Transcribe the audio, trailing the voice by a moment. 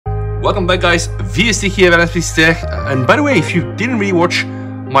Welcome back, guys. VST here, and by the way, if you didn't really watch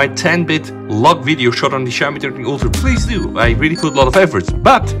my 10-bit log video shot on the Xiaomi 13 Ultra, please do. I really put a lot of efforts.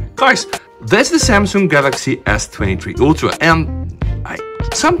 But guys, that's the Samsung Galaxy S23 Ultra, and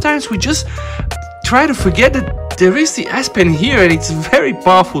sometimes we just try to forget that there is the S Pen here, and it's a very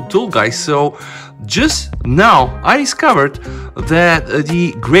powerful tool, guys. So just now I discovered that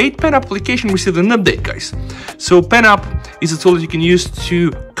the great PenUP application received an update, guys. So PenUP is a tool that you can use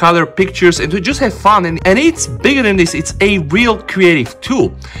to color pictures and to just have fun, and it's bigger than this. It's a real creative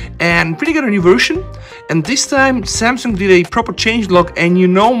tool and pretty good a new version. And this time Samsung did a proper changelog, and you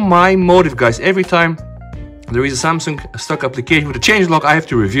know my motive, guys. Every time there is a Samsung stock application with a changelog, I have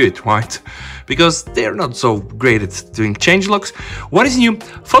to review it, right? Because they're not so great at doing changelogs. What is new?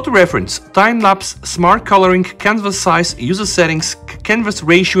 Photo reference, time-lapse, smart coloring, canvas size, user settings, canvas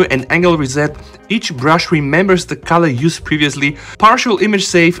ratio and angle reset. Each brush remembers the color used previously. Partial image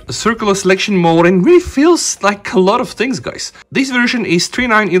save, circular selection mode, and really feels like a lot of things, guys. This version is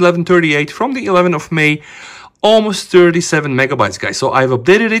 391138 from the 11th of May. Almost 37 megabytes, guys. So I've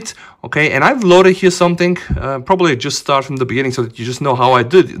updated it, okay, and I've loaded here something. Probably just start from the beginning so that you just know how I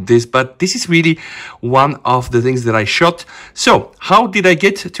did this, but this is really one of the things that I shot. So how did I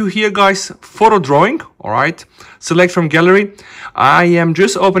get to here, guys? Photo drawing, all right. Select from gallery. I am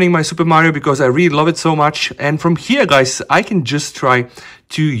just opening my Super Mario because I really love it so much, and from here, guys, I can just try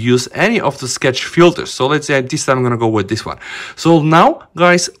to use any of the sketch filters. So let's say this time I'm gonna go with this one. So now,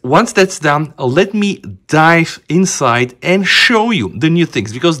 guys, once that's done, let me dive inside and show you the new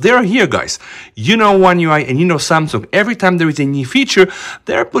things, because they are here, guys. You know One UI and you know Samsung. Every time there is a new feature,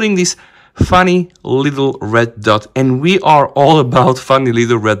 they're putting this funny little red dot, and we are all about funny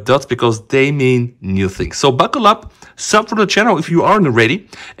little red dots because they mean new things. So buckle up, sub for the channel if you aren't already,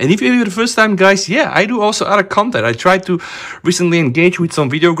 and if you're here the first time, guys, yeah, I do also other content. I tried to recently engage with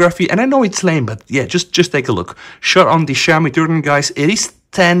some videography, and I know it's lame, but yeah, just take a look. Shot on the Xiaomi 13, guys. It is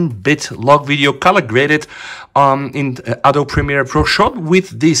 10-bit log video, color graded in Adobe Premiere Pro, shot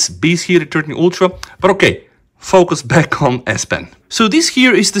with this beast here, the 13 Ultra. But okay, focus back on S Pen. So this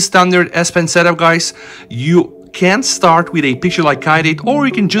here is the standard S Pen setup, guys. You can start with a picture like I did, or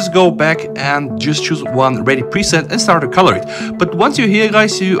you can just go back and just choose one ready preset and start to color it. But once you're here,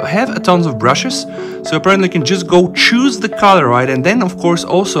 guys, you have a tons of brushes. So apparently you can just go choose the color, right? And then of course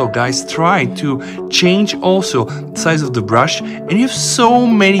also, guys, try to change also the size of the brush. And you have so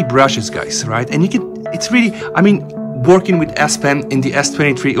many brushes, guys, right? And you can, it's really, I mean, working with S Pen in the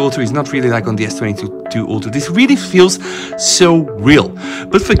S23 Ultra is not really like on the S22 Ultra. This really feels so real.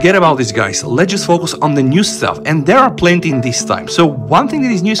 But forget about this, guys. Let's just focus on the new stuff. And there are plenty in this time. So one thing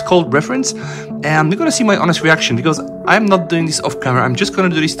that is new is called reference. And you're gonna see my honest reaction, because I'm not doing this off camera. I'm just gonna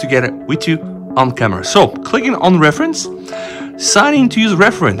do this together with you on camera. So clicking on reference, sign in to use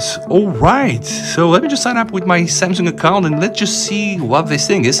reference. All right, so let me just sign up with my Samsung account and let's just see what this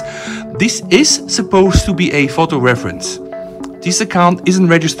thing is. This is supposed to be a photo reference. This account isn't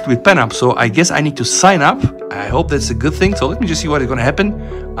registered with PenUP, so I guess I need to sign up. I hope that's a good thing. So let me just see what is going to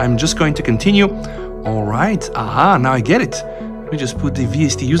happen. I'm just going to continue. All right, aha, now I get it. Let me just put the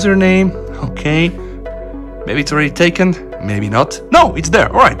VST username. Okay, maybe it's already taken, maybe not. No, it's there.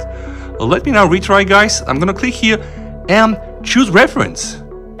 All right, let me now retry, guys. I'm gonna click here and choose reference.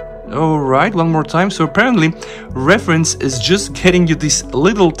 All right, one more time. So apparently reference is just getting you this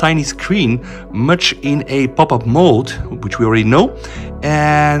little tiny screen, much in a pop-up mode, which we already know.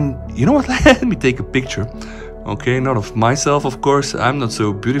 And you know what? Let me take a picture. Okay, not of myself, of course. I'm not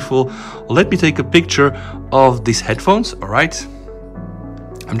so beautiful. Let me take a picture of these headphones. All right,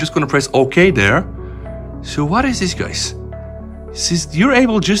 I'm just gonna press OK there. So what is this, guys? You're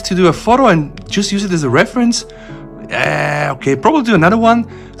able just to do a photo and just use it as a reference. Okay, probably do another one.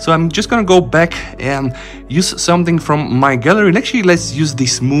 So I'm just gonna go back and use something from my gallery. And actually, let's use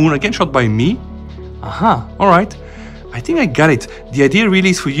this moon, again shot by me. Aha, all right. I think I got it. The idea really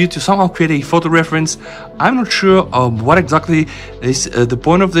is for you to somehow create a photo reference. I'm not sure what exactly is the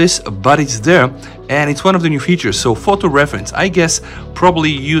point of this, but it's there. And it's one of the new features. So photo reference, I guess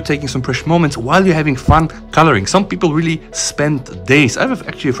probably you taking some precious moments while you're having fun coloring. Some people really spend days. I have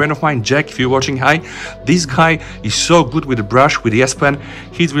actually a friend of mine, Jack, if you're watching, hi. This guy is so good with the brush, with the S Pen.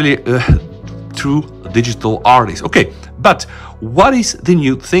 He's really true digital artist. Okay, but what is the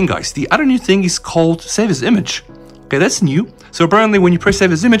new thing, guys? The other new thing is called Save as Image. Okay, that's new. So apparently when you press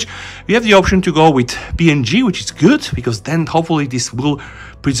Save as Image, you have the option to go with PNG, which is good, because then hopefully this will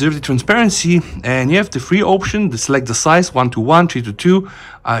preserve the transparency. And you have the free option to select the size, 1:1, 3:2.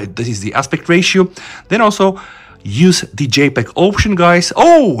 That is the aspect ratio. Then also use the JPEG option, guys.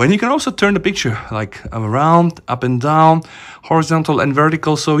 Oh, and you can also turn the picture like around, up and down, horizontal and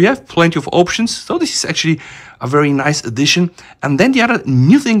vertical. So you have plenty of options. So this is actually a very nice addition. And then the other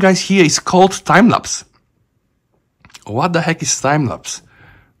new thing, guys, here is called time-lapse. What the heck is time-lapse?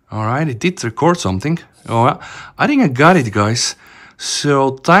 All right, it did record something. Oh, I think I got it, guys.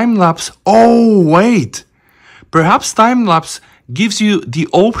 So time-lapse. Oh, wait. Perhaps time-lapse gives you the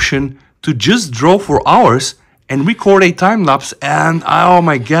option to just draw for hours and record a time-lapse, and oh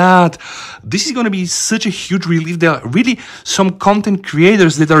my god, this is going to be such a huge relief. There are really some content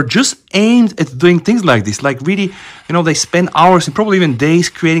creators that are just aimed at doing things like this, like really, you know, they spend hours and probably even days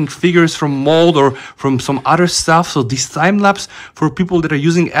creating figures from mold or from some other stuff. So this time-lapse for people that are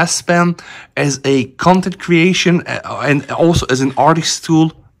using S Pen as a content creation and also as an artist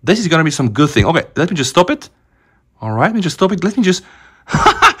tool, this is going to be some good thing. Okay, let me just stop it. All right, let me just stop it. Let me just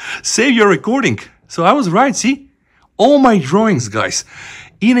save your recording. So I was right, see? All my drawings, guys,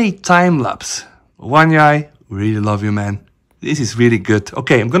 in a time-lapse. One guy, really love you, man. This is really good.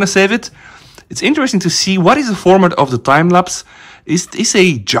 Okay, I'm gonna save it. It's interesting to see what is the format of the time-lapse. Is this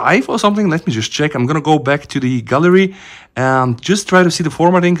a GIF or something? Let me just check. I'm gonna go back to the gallery and just try to see the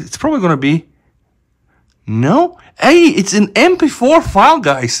formatting. It's probably gonna be... No? Hey, it's an MP4 file,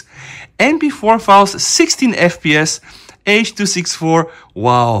 guys. MP4 files, 16 FPS, H.264.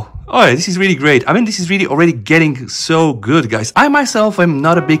 Wow. Oh, this is really great. I mean, this is really already getting so good, guys. I myself am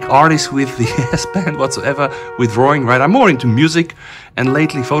not a big artist with the S Pen whatsoever with drawing, right? I'm more into music and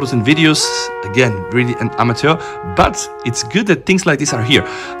lately photos and videos. Again, really an amateur, but it's good that things like this are here.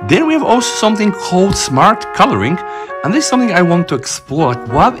 Then we have also something called smart coloring, and this is something I want to explore. Like,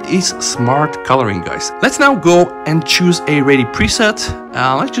 what is smart coloring, guys? Let's now go and choose a ready preset.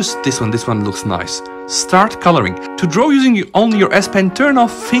 Let's just this one looks nice. Start coloring. To draw using only your S Pen, turn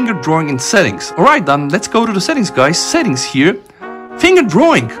off finger drawing in settings. Alright, then let's go to the settings, guys. Settings here. Finger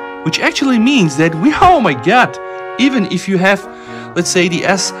drawing, which actually means that oh my god, even if you have, let's say, the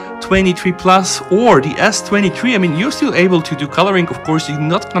S23 Plus or the S23, I mean, you're still able to do coloring. Of course, you're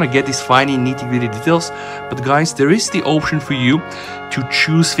not gonna get these fine nitty-gritty details, but guys, there is the option for you to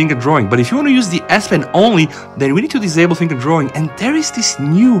choose finger drawing. But if you want to use the S Pen only, then we need to disable finger drawing, and there is this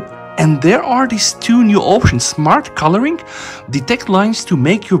new... And there are these two new options. Smart coloring, detect lines to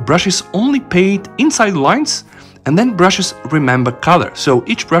make your brushes only paint inside the lines, and then brushes remember color. So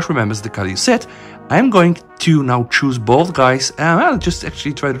each brush remembers the color you set. I'm going to now choose both, guys, and I'll just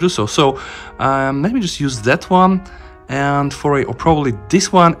actually try to do so. So let me just use that one, and or probably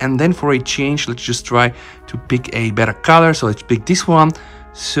this one, and then for a change, let's just try to pick a better color. So let's pick this one.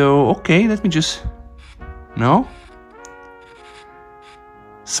 So okay, let me just... No?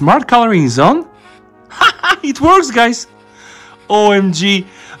 Smart coloring is on. It works, guys. OMG.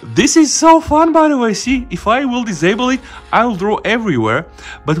 This is so fun, by the way. See, if I will disable it, I'll draw everywhere.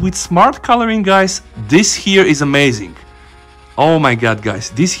 But with smart coloring, guys, this here is amazing. Oh my god, guys.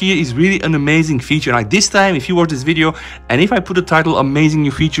 This here is really an amazing feature. Like this time, if you watch this video, and if I put the title Amazing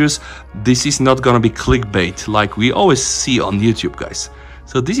New Features, this is not gonna be clickbait like we always see on YouTube, guys.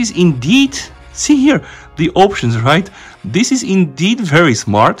 So this is indeed... See here, the options, right? This is indeed very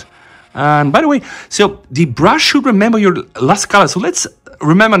smart. And by the way, so the brush should remember your last color. So let's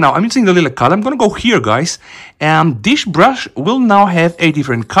remember now, I'm using the little color. I'm gonna go here, guys. And this brush will now have a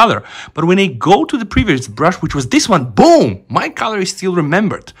different color. But when I go to the previous brush, which was this one, boom, my color is still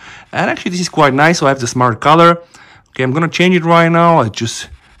remembered. And actually, this is quite nice. So I have the smart color. Okay, I'm gonna change it right now. I just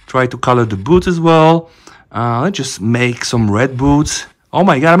try to color the boots as well. Let's just make some red boots. Oh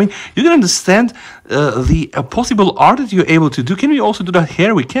my god, I mean, you can understand the possible art that you're able to do. Can we also do that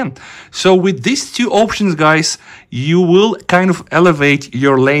here? We can. So with these two options, guys, you will kind of elevate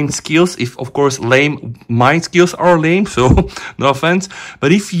your lame skills. If, of course, my skills are lame, so no offense.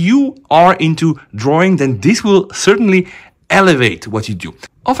 But if you are into drawing, then this will certainly elevate what you do.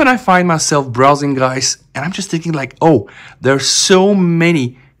 Often I find myself browsing, guys, and I'm just thinking like, oh, there are so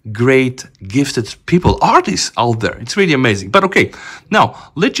many great gifted people, artists out there. It's really amazing. But okay,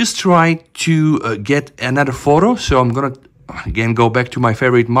 now let's just try to get another photo. So I'm gonna again go back to my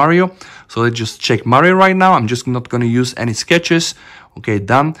favorite Mario. So let's just check Mario right now. I'm just not gonna use any sketches. Okay,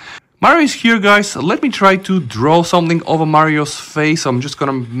 done. Mario is here, guys. Let me try to draw something over Mario's face. I'm just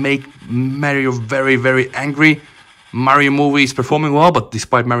gonna make Mario very, very angry. Mario movie is performing well, but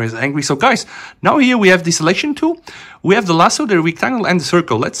despite Mario is angry. So guys, now here we have the selection tool. We have the lasso, the rectangle, and the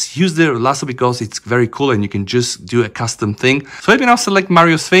circle. Let's use the lasso because it's very cool and you can just do a custom thing. So let me now select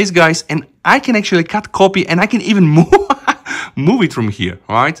Mario's face, guys, and I can actually cut, copy, and I can even move. move it from here,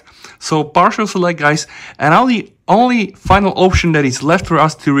 right? So partial select, guys, and now the only final option that is left for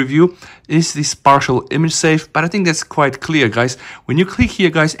us to review is this partial image save, but I think that's quite clear, guys. When you click here,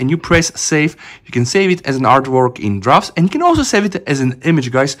 guys, and you press save, you can save it as an artwork in drafts, and you can also save it as an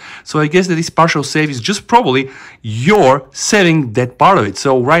image, guys. So I guess that this partial save is just probably your saving that part of it.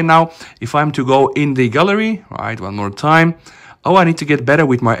 So right now, if I'm to go in the gallery, right, one more time, oh, I need to get better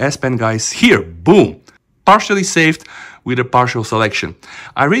with my S Pen, guys. Here, boom, partially saved with a partial selection.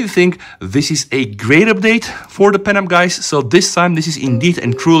 I really think this is a great update for the PenUP, guys. So this time, this is indeed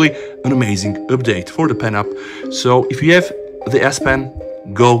and truly an amazing update for the PenUP. So if you have the S Pen,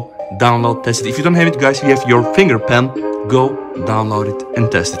 go download, test it. If you don't have it, guys, you have your finger pen, go download it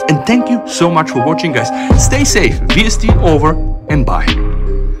and test it. And thank you so much for watching, guys. Stay safe, VST over, and bye.